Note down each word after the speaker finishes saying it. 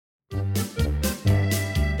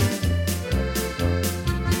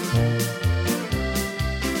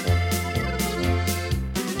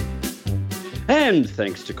And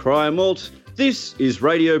thanks to Cryer Malt, this is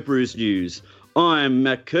Radio Brews News. I'm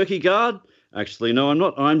Matt Kierkegaard. Actually, no, I'm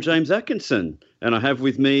not. I'm James Atkinson. And I have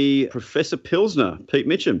with me Professor Pilsner, Pete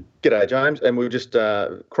Mitchell. G'day, James. And we'll just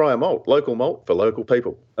Cryer Malt, local malt for local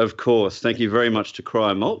people. Of course. Thank you very much to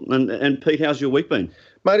Cryer Malt. And Pete, how's your week been?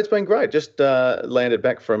 Mate, it's been great. Just landed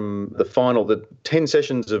back from the 10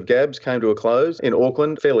 sessions of GABS came to a close in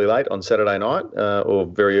Auckland fairly late on Saturday night or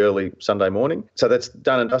very early Sunday morning. So that's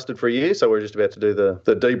done and dusted for a year. So we're just about to do the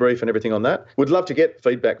debrief and everything on that. Would love to get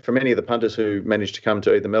feedback from any of the punters who managed to come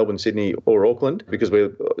to either Melbourne, Sydney or Auckland, because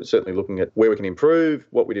we're certainly looking at where we can improve,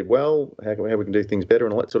 what we did well, how we can do things better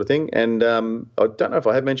and all that sort of thing. And I don't know if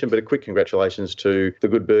I have mentioned, but a quick congratulations to the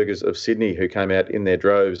Good Burgers of Sydney who came out in their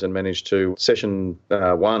droves and managed to session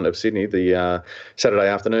one of Sydney, the Saturday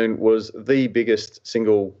afternoon, was the biggest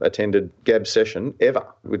single attended GAB session ever,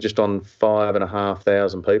 with just on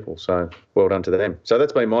 5,500 people. So well done to them. So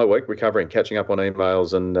that's been my week, recovering, catching up on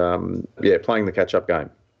emails and, playing the catch-up game.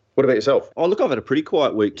 What about yourself? Oh, look, I've had a pretty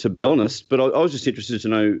quiet week, to be honest, but I was just interested to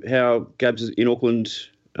know how GABS in Auckland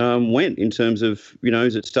went in terms of,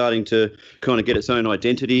 is it starting to kind of get its own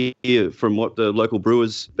identity from what the local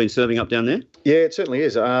brewers been serving up down there? Yeah, it certainly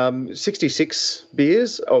is. 66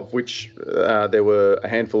 beers, of which there were a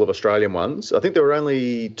handful of Australian ones. I think there were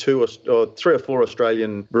only 3 or 4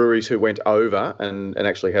 Australian breweries who went over and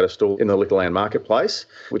actually had a stall in the Liquorland Marketplace,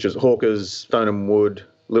 which was Hawker's, Stone and Wood,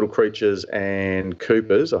 Little Creatures and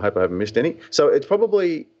Coopers. I hope I haven't missed any. So it's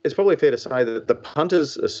probably fair to say that the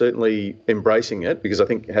punters are certainly embracing it, because I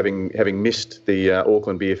think having missed the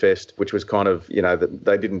Auckland Beer Fest, which was kind of, that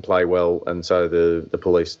they didn't play well, and so the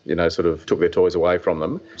police, sort of took their toys away from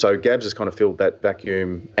them. So GABS has kind of filled that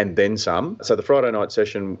vacuum and then some. So the Friday night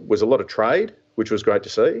session was a lot of trade, which was great to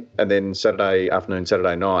see. And then Saturday afternoon,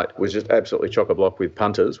 Saturday night was just absolutely chock-a-block with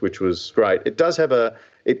punters, which was great. It does have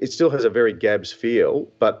it still has a very GABS feel,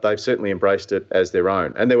 but they've certainly embraced it as their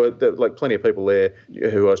own. And there were plenty of people there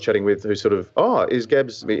who I was chatting with who sort of, is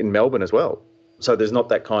GABS in Melbourne as well? So there's not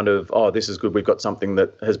that kind of, this is good, we've got something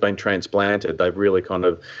that has been transplanted. They've really kind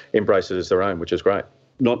of embraced it as their own, which is great.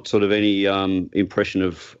 Not sort of any impression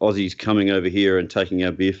of Aussies coming over here and taking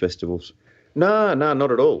our beer festivals? No,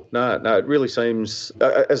 not at all. No, it really seems,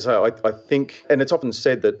 as I say, I think, and it's often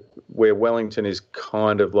said that where Wellington is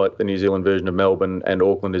kind of like the New Zealand version of Melbourne and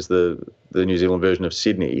Auckland is the New Zealand version of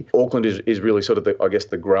Sydney, Auckland is really sort of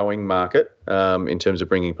the growing market in terms of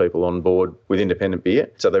bringing people on board with independent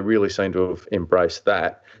beer. So they really seem to have embraced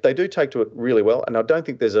that. They do take to it really well, and I don't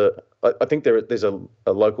think there's I think there's a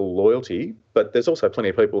local loyalty, but there's also plenty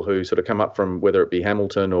of people who sort of come up from, whether it be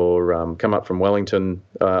Hamilton or come up from Wellington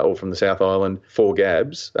or from the South Island for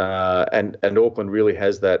GABS, and Auckland really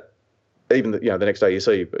has that. Even the next day you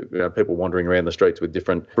see people wandering around the streets with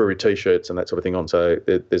different brewery T-shirts and that sort of thing on. So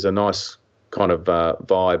there's a nice kind of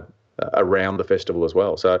vibe around the festival as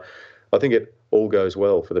well. So I think it all goes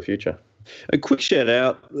well for the future. A quick shout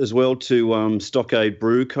out as well to Stockade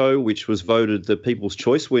Brew Co., which was voted the People's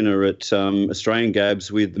Choice winner at Australian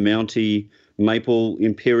GABS with the Mountie Maple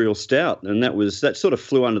Imperial Stout, and that sort of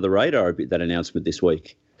flew under the radar a bit, that announcement this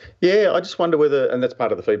week. Yeah, I just wonder whether, and that's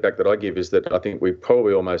part of the feedback that I give, is that I think we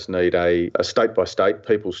probably almost need a state-by-state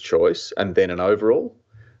People's Choice and then an overall.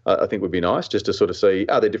 I think would be nice, just to sort of see,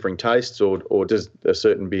 are there differing tastes, or does a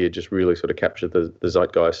certain beer just really sort of capture the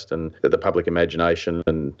zeitgeist and the public imagination,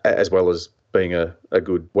 and as well as being a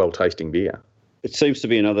good, well-tasting beer. It seems to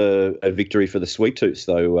be another victory for the Sweet Tooths,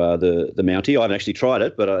 though, the Mountie. I haven't actually tried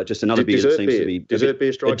it, but just another beer that seems to be... Dessert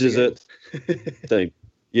beer strikes a dessert thing.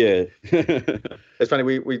 Yeah. It's funny,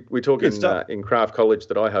 we talk in craft college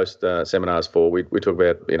that I host seminars for, we talk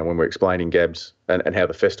about, when we're explaining GABS and how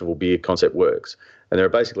the festival beer concept works. And there are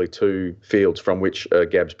basically 2 fields from which a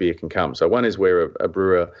GABS beer can come. So one is where a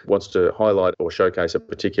brewer wants to highlight or showcase a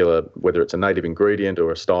particular, whether it's a native ingredient or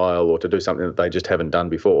a style, or to do something that they just haven't done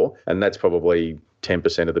before. And that's probably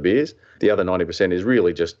 10% of the beers. The other 90% is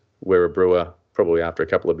really just where a brewer, probably after a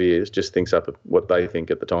couple of beers, just thinks up what they think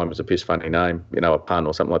at the time is a piss funny name, a pun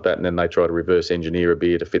or something like that, and then they try to reverse engineer a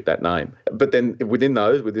beer to fit that name. But then within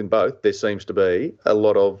both, there seems to be a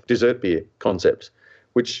lot of dessert beer concepts,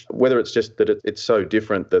 which, whether it's just that it's so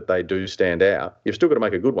different that they do stand out, you've still got to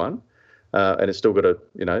make a good one, and it's still got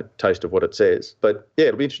a taste of what it says. But yeah,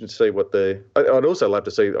 it'll be interesting to see I'd also love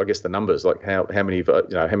to see, I guess, the numbers, like how many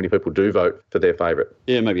people do vote for their favourite.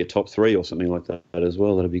 Yeah, maybe a top 3 or something like that as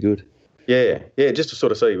well. That'd be good. Yeah, just to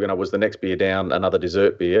sort of see, was the next beer down another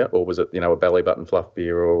dessert beer, or was it, a belly button fluff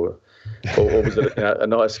beer, or was it a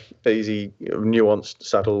nice, easy, nuanced,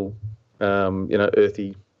 subtle,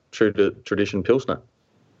 earthy, true to tradition Pilsner?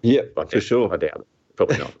 Yeah, for sure. I doubt it.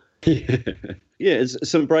 Probably not. Yeah, it's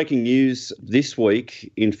some breaking news this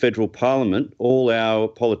week in federal parliament. All our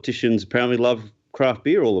politicians apparently love craft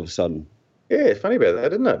beer all of a sudden. Yeah, funny about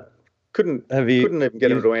that, isn't it? Couldn't Have you? couldn't even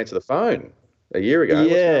get him to answer the phone a year ago. What's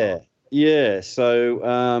going Yeah, on? yeah. So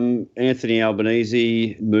Anthony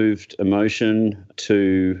Albanese moved a motion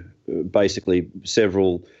to basically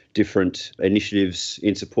several different initiatives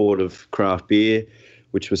in support of craft beer,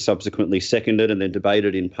 which was subsequently seconded and then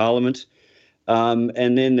debated in Parliament.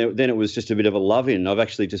 And then it was just a bit of a love-in. I've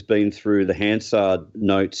actually just been through the Hansard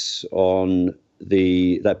notes on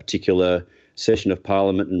that particular session of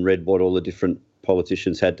Parliament and read what all the different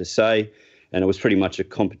politicians had to say. And it was pretty much a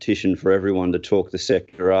competition for everyone to talk the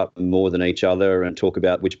sector up more than each other and talk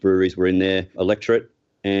about which breweries were in their electorate.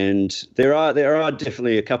 And there are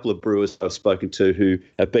definitely a couple of brewers I've spoken to who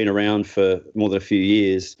have been around for more than a few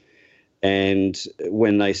years. And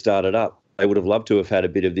when they started up, they would have loved to have had a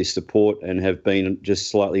bit of this support and have been just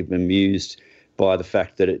slightly bemused by the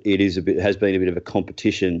fact that it has been a bit of a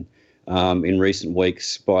competition in recent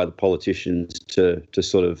weeks by the politicians to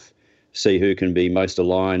sort of see who can be most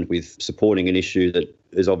aligned with supporting an issue that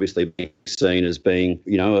is obviously being seen as being,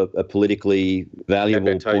 a politically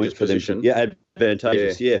valuable point for position. them.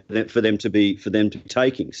 Advantageous, for them to be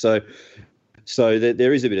taking. So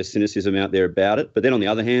there is a bit of cynicism out there about it. But then on the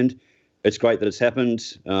other hand, it's great that it's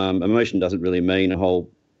happened. A motion doesn't really mean a whole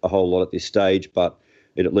lot at this stage, but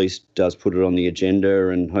it at least does put it on the agenda,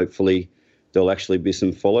 and hopefully there'll actually be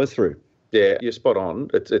some follow through. Yeah, you're spot on.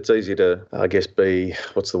 It's easy to, I guess, be,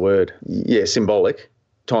 what's the word? Yeah, symbolic.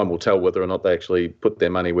 Time will tell whether or not they actually put their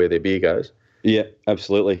money where their beer goes. Yeah,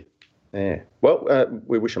 absolutely. Yeah. Well,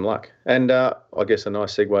 we wish them luck. And I guess a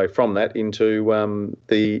nice segue from that into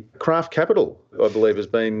the craft capital, I believe, has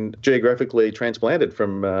been geographically transplanted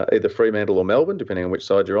from either Fremantle or Melbourne, depending on which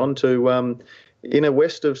side you're on, to inner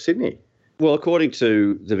west of Sydney. Well, according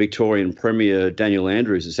to the Victorian Premier, Daniel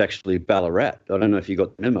Andrews, it's actually Ballarat. I don't know if you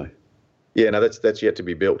got the memo. Yeah, no, that's yet to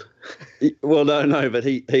be built. Well, no, but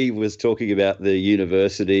he was talking about the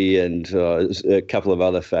university and a couple of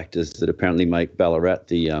other factors that apparently make Ballarat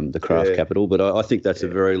the craft capital. But I think that's a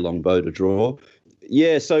very long bow to draw.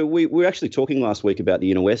 Yeah, so we were actually talking last week about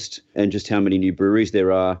the Inner West and just how many new breweries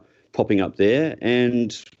there are popping up there.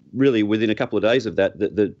 And really within a couple of days of that,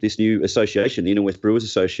 this new association, the Inner West Brewers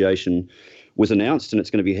Association, was announced, and it's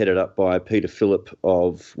going to be headed up by Peter Phillip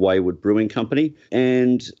of Wayward Brewing Company.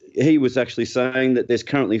 And he was actually saying that there's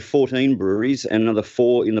currently 14 breweries and another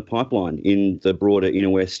 4 in the pipeline in the broader Inner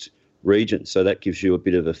West region. So that gives you a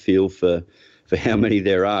bit of a feel for how many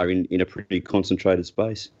there are in a pretty concentrated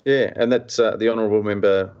space. Yeah, and that's the honourable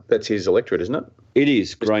member, that's his electorate, isn't it? It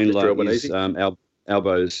is. Greenlow is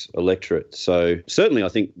Albo's electorate. So certainly I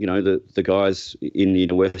think, the guys in the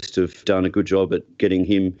Inner West have done a good job at getting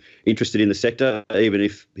him interested in the sector, even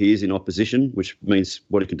if he is in opposition, which means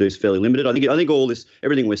what he can do is fairly limited. I think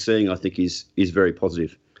everything we're seeing, I think, is very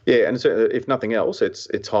positive. Yeah, and so if nothing else, it's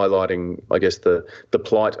highlighting, I guess, the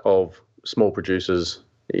plight of small producers,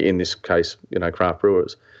 in this case, craft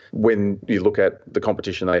brewers. When you look at the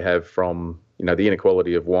competition they have from, the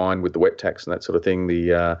inequality of wine with the wet tax and that sort of thing,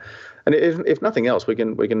 and if nothing else, we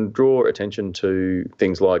can draw attention to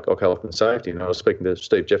things like health and safety. I was speaking to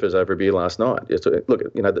Steve Jeffers over a beer last night.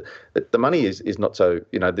 Look, the money is not so,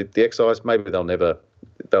 the excise, maybe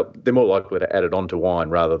they're more likely to add it on to wine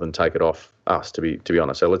rather than take it off us, to be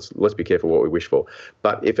honest. So let's be careful what we wish for.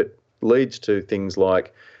 But if it leads to things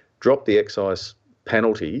like drop the excise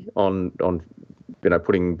penalty on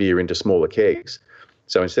putting beer into smaller kegs.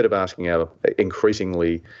 So instead of asking our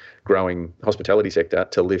increasingly growing hospitality sector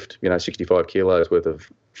to lift, 65 kilos worth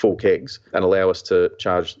of full kegs and allow us to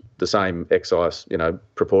charge the same excise,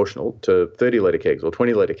 proportional to 30-litre kegs or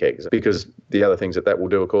 20-litre kegs. Because the other things that will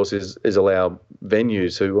do, of course, is allow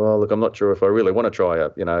venues who, look, I'm not sure if I really want to try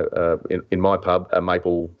in my pub, a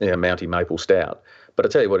Mountie maple stout. But I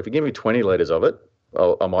tell you what, if you give me 20 litres of it,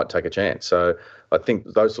 I might take a chance. So I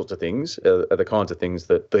think those sorts of things are the kinds of things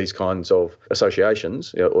that these kinds of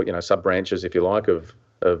associations, or sub-branches, if you like, of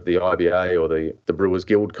the IBA or the Brewers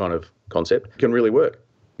Guild kind of concept can really work.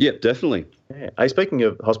 Yeah, definitely. Yeah. Hey, speaking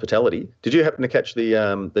of hospitality, did you happen to catch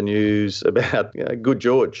the news about Good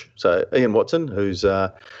George? So Ian Watson, who's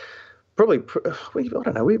probably, I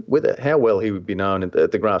don't know how well he would be known at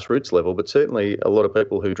the grassroots level, but certainly a lot of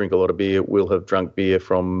people who drink a lot of beer will have drunk beer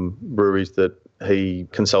from breweries that he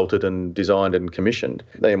consulted and designed and commissioned.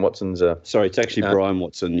 Ian Watson's sorry, it's actually Brian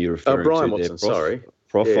Watson you're referring to. Brian Watson, there, Prof. sorry.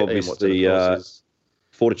 Prof, yeah, obviously,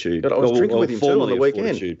 Fortitude. I was drinking with him too on the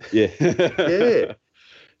weekend. Yeah. Yeah.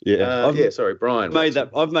 Yeah. Sorry, Brian.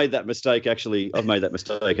 I've made that mistake actually. I've made that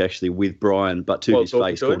mistake actually with Brian, but to his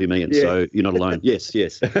face called him Ian. Yeah. So you're not alone. Yes. Yeah,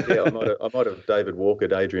 I might have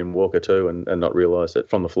Adrian Walker too, and not realised it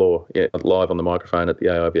from the floor. Yeah, live on the microphone at the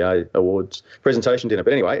AIBA Awards presentation dinner.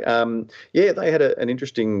 But anyway, they had an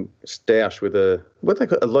interesting stoush with a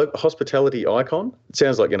hospitality icon. It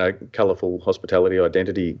sounds like colourful hospitality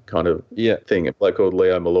identity kind of thing. A bloke called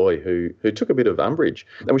Leo Malloy who took a bit of umbrage.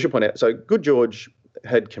 And we should point out, so Good George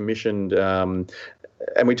had commissioned, and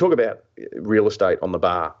we talk about real estate on the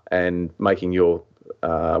bar and making your,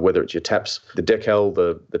 whether it's your taps, the decal,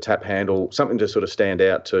 the tap handle, something to sort of stand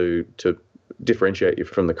out to differentiate you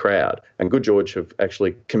from the crowd. And Good George have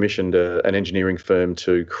actually commissioned an engineering firm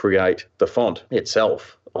to create the font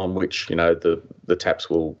itself on which the taps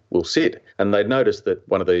will sit. And they'd noticed that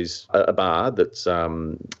one of these, a bar that's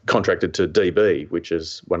contracted to DB, which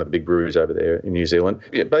is one of the big breweries over there in New Zealand,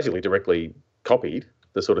 basically directly copied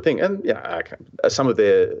the sort of thing. And some of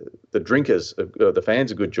the drinkers, the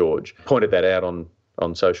fans of Good George, pointed that out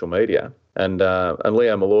on social media. And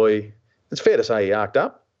Leo Malloy, it's fair to say he arced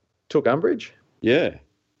up, took umbrage. Yeah.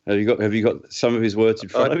 Have you got some of his words in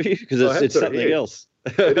front of you? Because it's something else.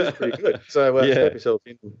 It is pretty good. So strap yourself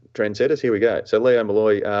in, trendsetters. Here we go. So Leo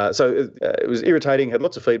Malloy, it was irritating, had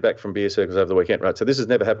lots of feedback from beer circles over the weekend, right? So this has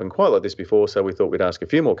never happened quite like this before, so we thought we'd ask a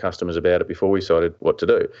few more customers about it before we decided what to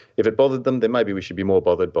do. If it bothered them, then maybe we should be more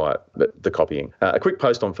bothered by it, the copying. A quick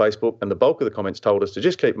post on Facebook, and the bulk of the comments told us to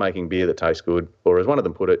just keep making beer that tastes good, or as one of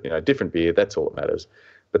them put it, different beer, that's all that matters.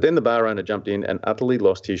 But then the bar owner jumped in and utterly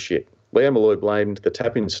lost his shit. Leo Malloy blamed the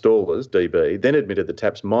tap installers, DB, then admitted the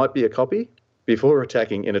taps might be a copy, before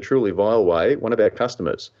attacking in a truly vile way one of our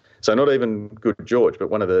customers. So not even Good George,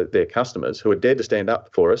 but one of their customers who had dared to stand up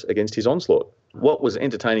for us against his onslaught. What was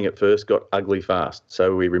entertaining at first got ugly fast,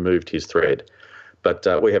 so we removed his thread. But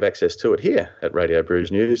we have access to it here at Radio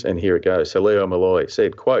Brews News, and here it goes. So Leo Malloy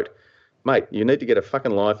said, quote, "Mate, you need to get a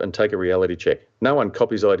fucking life and take a reality check. No one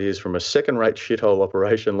copies ideas from a second-rate shithole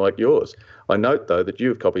operation like yours. I note, though, that you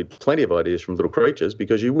have copied plenty of ideas from Little Creatures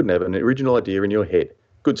because you wouldn't have an original idea in your head.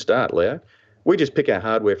 Good start, Leo. We just pick our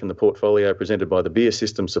hardware from the portfolio presented by the beer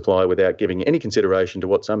system supplier without giving any consideration to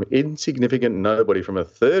what some insignificant nobody from a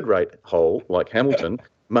third-rate hole like Hamilton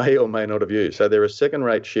may or may not have used. So they're a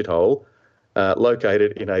second-rate shithole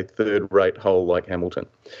located in a third-rate hole like Hamilton.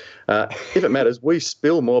 If it matters, we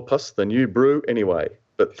spill more pus than you brew anyway.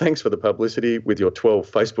 But thanks for the publicity with your 12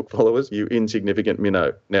 Facebook followers, you insignificant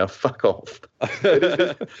minnow. Now fuck off."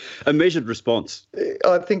 A measured response.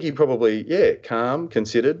 I think he probably, calm,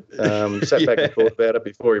 considered, sat back and thought about it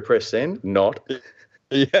before he pressed send. Not.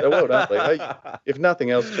 Yeah. So well done, Leo. If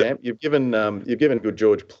nothing else, champ, you've given Good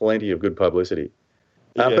George plenty of good publicity.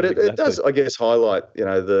 But it does, I guess, highlight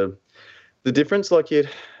the difference. Like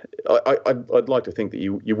I'd like to think that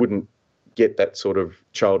you wouldn't get that sort of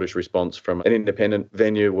childish response from an independent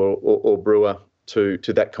venue or brewer to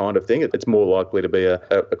that kind of thing. It's more likely to be a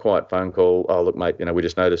quiet phone call. "Oh, look, mate, we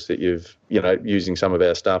just noticed that you've, using some of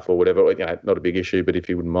our stuff or whatever, not a big issue, but if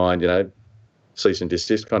you wouldn't mind, cease and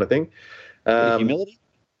desist kind of thing." Humility?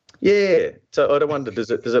 Yeah. So I wonder,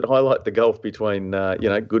 does it highlight the gulf between,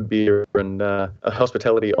 good beer and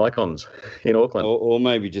hospitality icons in Auckland? Or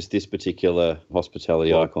maybe just this particular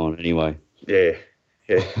hospitality icon anyway. Yeah.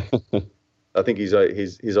 I think his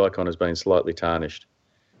icon has been slightly tarnished.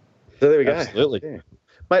 So there we go. Absolutely. Yeah.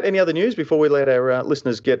 Mate, any other news before we let our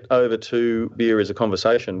listeners get over to Beer as a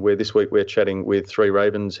Conversation, where this week we're chatting with Three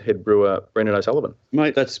Ravens head brewer Brendan O'Sullivan?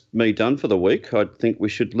 Mate, that's me done for the week. I think we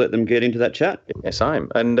should let them get into that chat. Yeah,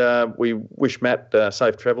 same. And we wish Matt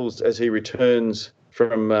safe travels as he returns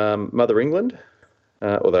from Mother England.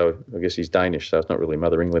 Although I guess he's Danish, so it's not really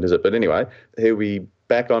Mother England, is it? But anyway, he'll be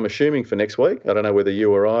back, I'm assuming, for next week. I don't know whether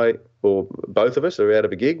you or I or both of us are out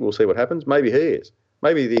of a gig. We'll see what happens. Maybe he is.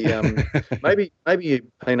 Maybe maybe you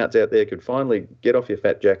peanuts out there could finally get off your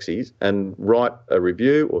fat jacksies and write a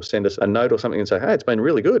review or send us a note or something and say, "Hey, it's been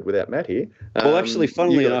really good without Matt here." Well, actually,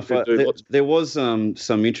 funnily enough, there was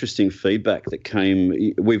some interesting feedback that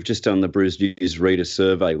came. We've just done the Brews News reader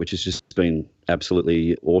survey, which has just been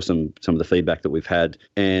absolutely awesome, some of the feedback that we've had.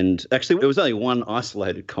 And actually, there was only one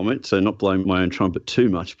isolated comment, so not blowing my own trumpet too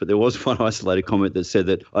much, but there was one isolated comment that said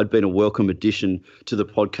that I'd been a welcome addition to the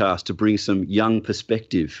podcast to bring some young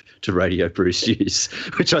perspective to Radio Brews News,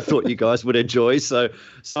 which I thought you guys would enjoy. So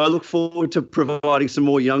I look forward to providing some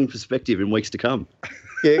more young perspective in weeks to come.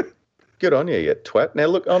 Yeah, good on you, you twat. Now,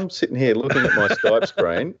 look, I'm sitting here looking at my Skype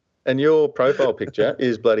screen, and your profile picture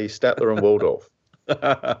is bloody Statler and Waldorf.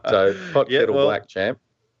 So hot kettle black, champ.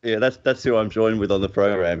 Yeah, that's who I'm joined with on the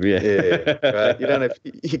program. Yeah. Yeah. Right.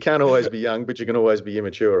 You can't always be young, but you can always be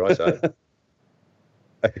immature, I say.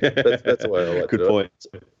 That's the way I like Good to do point.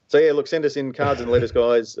 it. So yeah, look, send us in cards and letters,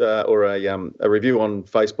 guys, or a review on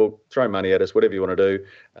Facebook. Throw money at us, whatever you want to do.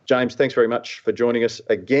 James, thanks very much for joining us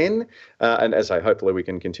again. And as I say, hopefully we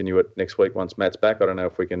can continue it next week once Matt's back. I don't know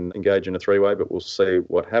if we can engage in a three-way, but we'll see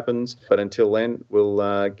what happens. But until then,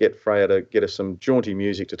 we'll get Freya to get us some jaunty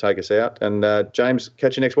music to take us out. And James,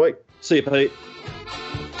 catch you next week. See you, Pete.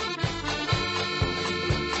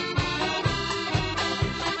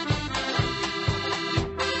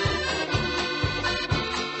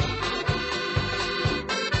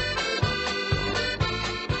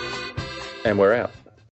 And we're out.